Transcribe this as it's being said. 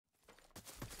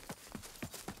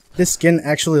This skin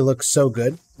actually looks so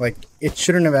good. Like, it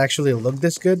shouldn't have actually looked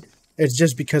this good. It's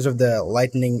just because of the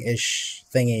lightning-ish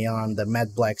thingy on the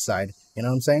matte black side. You know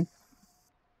what I'm saying?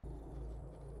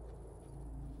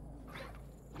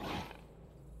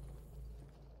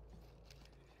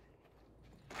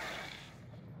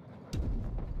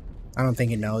 I don't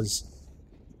think he knows.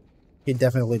 He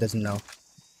definitely doesn't know.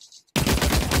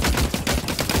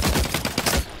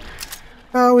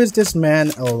 How is this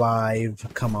man alive?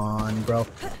 Come on, bro.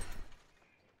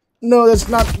 No, that's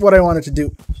not what I wanted to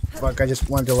do. Fuck, I just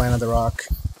wanted to land on the rock.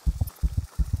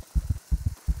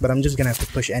 But I'm just gonna have to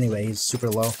push anyway, he's super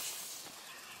low.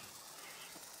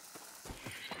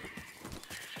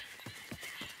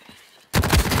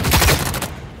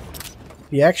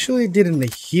 He actually didn't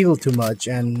heal too much,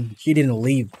 and he didn't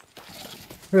leave.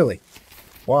 Really?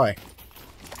 Why?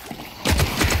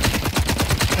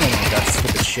 Oh my god,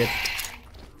 stupid shit.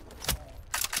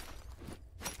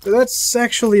 So that's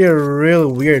actually a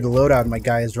real weird loadout my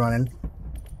guy is running.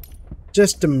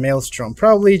 Just a Maelstrom.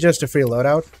 Probably just a free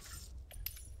loadout.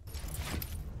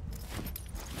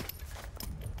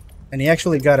 And he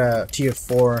actually got a tier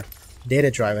 4 data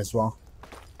drive as well.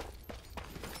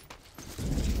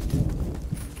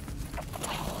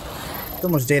 So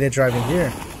much data drive in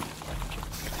here.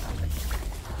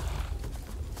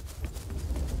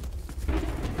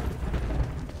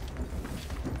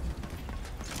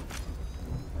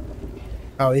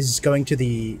 Oh, he's going to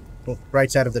the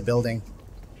right side of the building.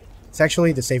 It's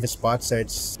actually the safest spot, so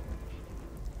it's...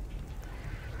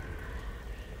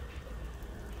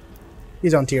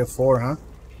 He's on tier 4, huh?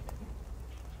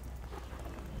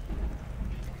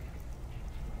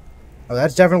 Oh,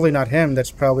 that's definitely not him.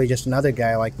 That's probably just another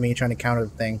guy like me trying to counter the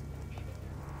thing.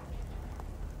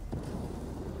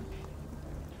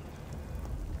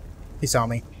 He saw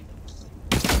me.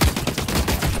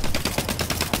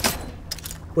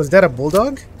 Was that a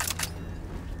bulldog?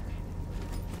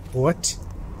 What?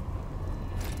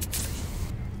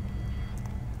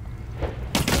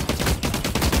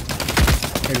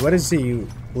 Wait, what is he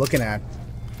looking at?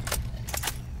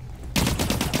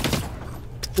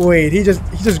 Wait, he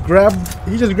just grabbed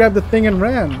the thing and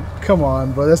ran. Come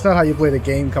on, bro. That's not how you play the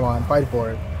game. Come on, fight for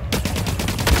it.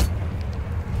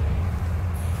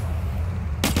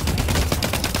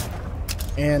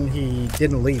 And he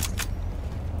didn't leave.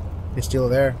 He's still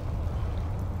there.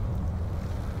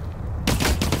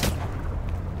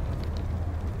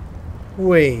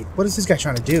 Wait, what is this guy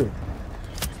trying to do?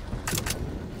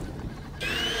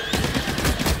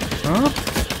 Huh?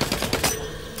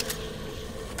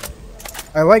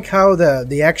 I like how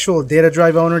the actual data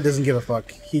drive owner doesn't give a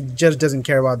fuck. He just doesn't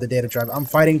care about the data drive. I'm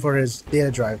fighting for his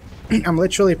data drive. I'm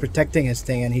literally protecting his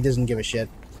thing and he doesn't give a shit.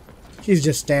 He's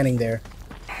just standing there.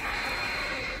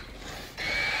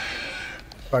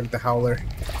 Fuck the howler.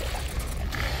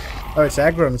 Oh, it's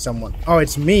aggroing someone. Oh,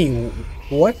 it's me.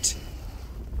 What?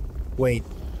 Wait.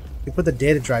 We put the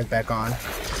data drive back on.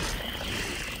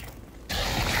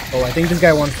 Oh, I think this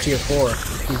guy wants tier 4.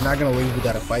 He's not gonna leave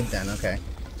without a fight then. Okay.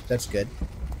 That's good.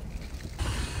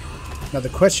 Now the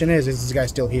question is this guy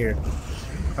still here?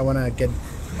 I wanna get...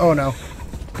 Oh no.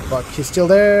 Fuck, he's still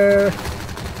there.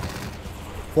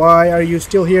 Why are you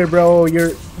still here, bro?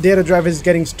 Your data drive is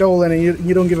getting stolen and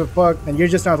you don't give a fuck, and you're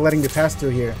just not letting me pass through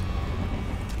here.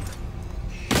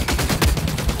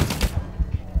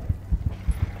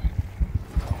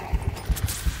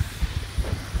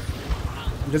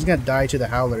 I'm just gonna die to the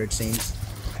howler, it seems.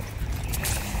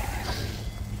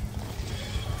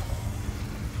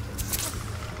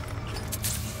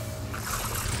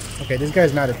 Okay, this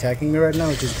guy's not attacking me right now,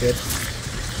 which is good.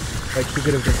 Like, he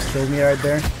could have just killed me right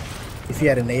there if he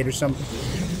had a nade or something.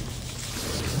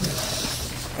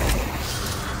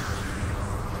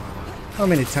 How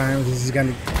many times is he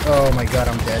gonna... Oh my god,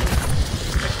 I'm dead.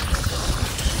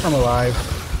 I'm alive.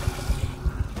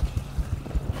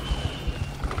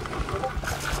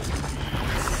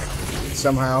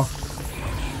 Somehow.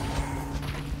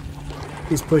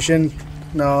 He's pushing.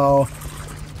 No.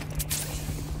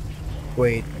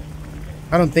 Wait.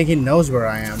 I don't think he knows where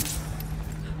I am.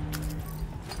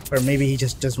 Or maybe he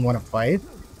just doesn't want to fight.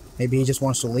 Maybe he just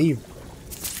wants to leave.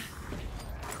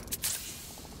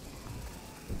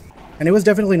 And it was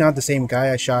definitely not the same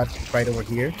guy I shot right over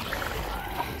here.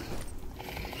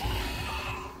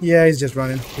 Yeah, he's just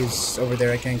running. He's over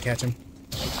there. I can't catch him.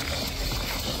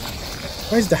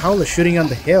 Why is the howler shooting on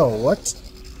the hill? What?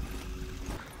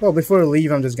 Well, before I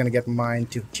leave, I'm just gonna get mine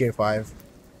to tier 5.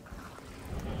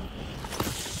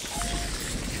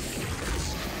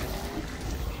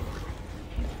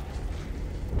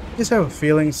 I just have a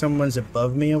feeling someone's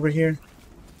above me over here.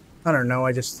 I don't know,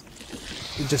 it just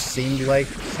seemed like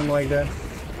something like that.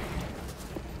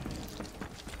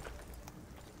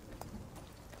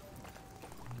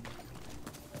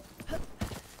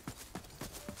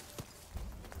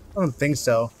 I don't think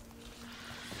so.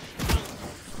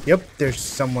 Yep, there's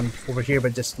someone over here,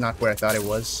 but just not where I thought it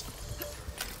was.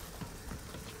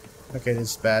 Okay,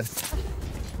 this is bad.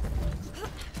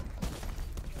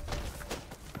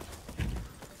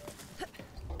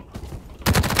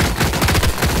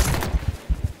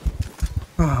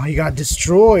 Oh, he got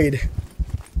destroyed.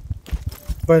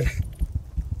 But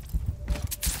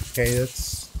okay,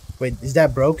 that's wait, is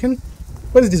that broken?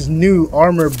 What is this new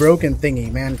armor broken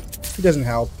thingy, man? It doesn't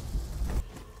help.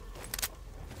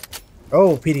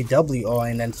 Oh, PDW. Oh,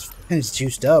 and then it's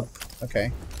juiced up.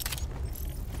 Okay.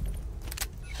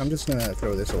 I'm just gonna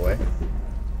throw this away.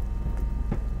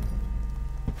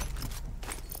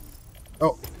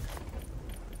 Oh.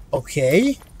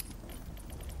 Okay.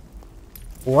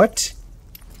 What?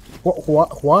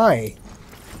 Why?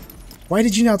 Why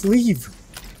did you not leave?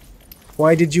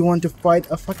 Why did you want to fight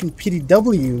a fucking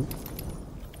PDW?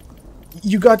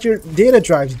 You got your data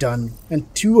drives done,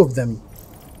 and 2 of them.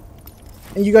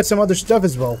 And you got some other stuff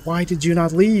as well. Why did you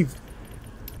not leave?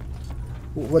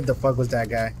 What the fuck was that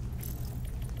guy?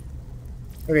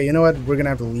 Okay, you know what? We're gonna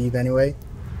have to leave anyway.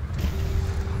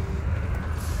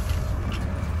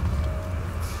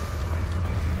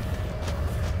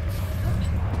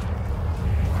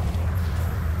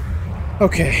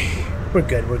 Okay, we're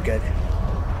good, we're good.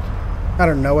 I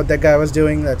don't know what that guy was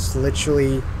doing. That's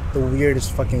literally the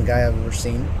weirdest fucking guy I've ever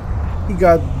seen. He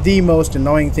got the most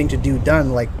annoying thing to do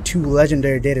done, like 2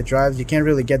 legendary data drives. You can't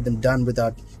really get them done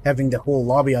without having the whole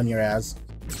lobby on your ass.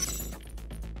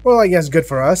 Well, I guess good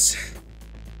for us.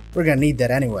 We're gonna need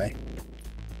that anyway.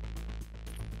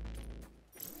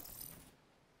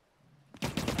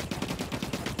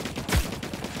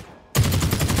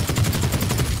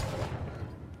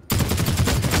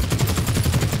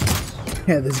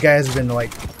 Yeah, this guy has been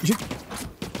like...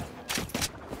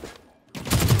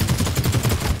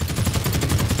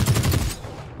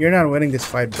 You're not winning this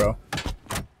fight, bro.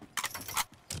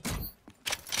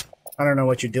 I don't know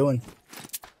what you're doing.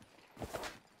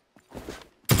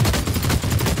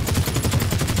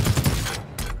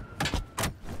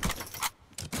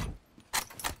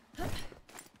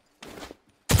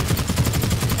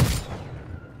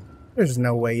 There's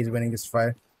no way he's winning this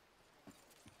fight.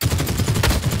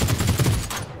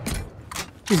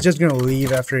 He's just gonna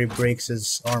leave after he breaks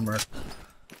his armor.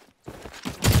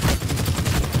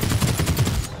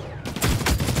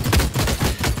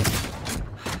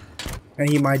 And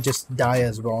he might just die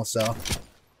as well, so...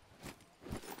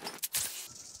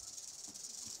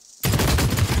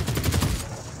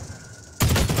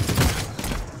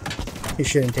 He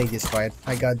shouldn't take this fight.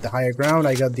 I got the higher ground,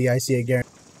 I got the ICA guarantee.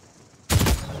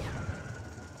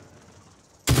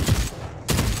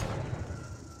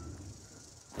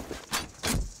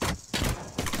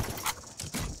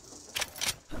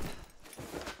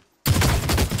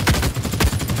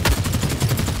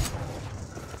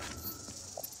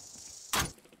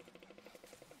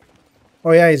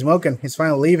 Oh yeah, he's smoking. He's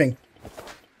finally leaving.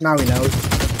 Now he knows.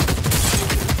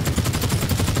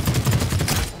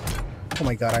 Oh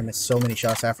my god, I missed so many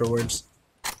shots afterwards.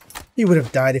 He would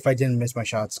have died if I didn't miss my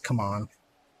shots. Come on.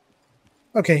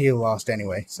 Okay, he lost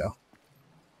anyway, so...